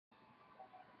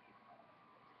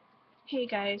Hey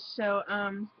guys,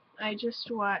 I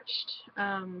just watched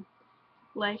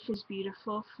Life is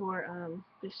Beautiful for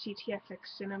the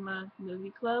CTFxCinema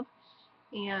movie club,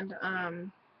 and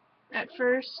at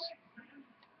first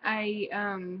I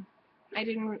I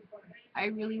didn't I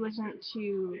really wasn't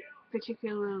too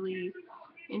particularly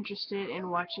interested in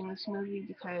watching this movie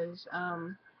because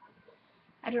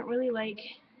I don't really like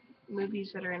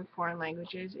movies that are in foreign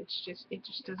languages. It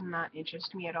just does not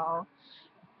interest me at all.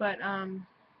 But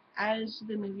as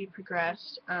the movie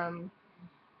progressed, about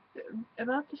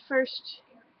the first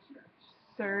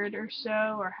third or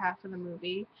so, or half of the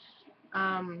movie,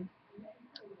 um,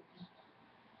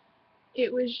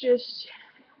 it was just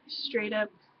straight up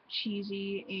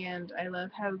cheesy, and I love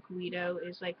how Guido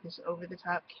is like this over the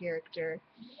top character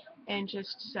and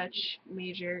just such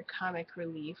major comic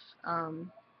relief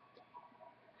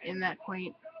in that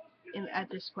point at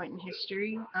this point in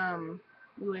history,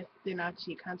 with the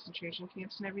Nazi concentration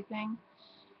camps and everything.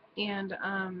 And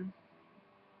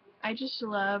I just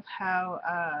love how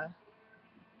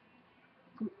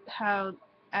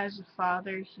as a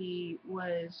father he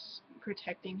was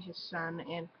protecting his son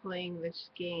and playing this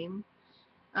game,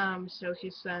 so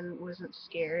his son wasn't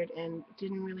scared and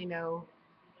didn't really know,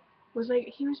 was like,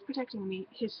 he was protecting me,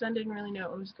 his son didn't really know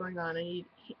what was going on, and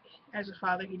as a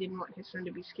father, he didn't want his son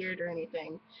to be scared or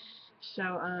anything. So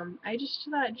I just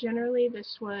thought generally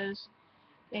this was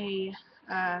a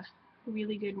uh,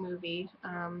 really good movie.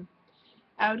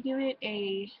 I would give it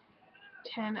a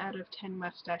 10 out of 10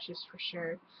 mustaches for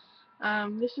sure.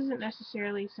 This isn't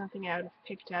necessarily something I would have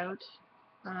picked out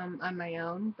on my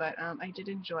own, but I did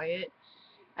enjoy it.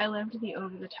 I loved the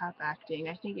over-the-top acting.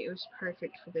 I think it was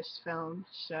perfect for this film.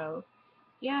 So,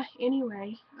 yeah,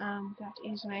 anyway, that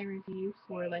is my review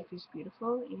for Life is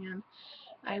Beautiful, and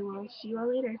I will see you all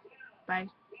later. Bye.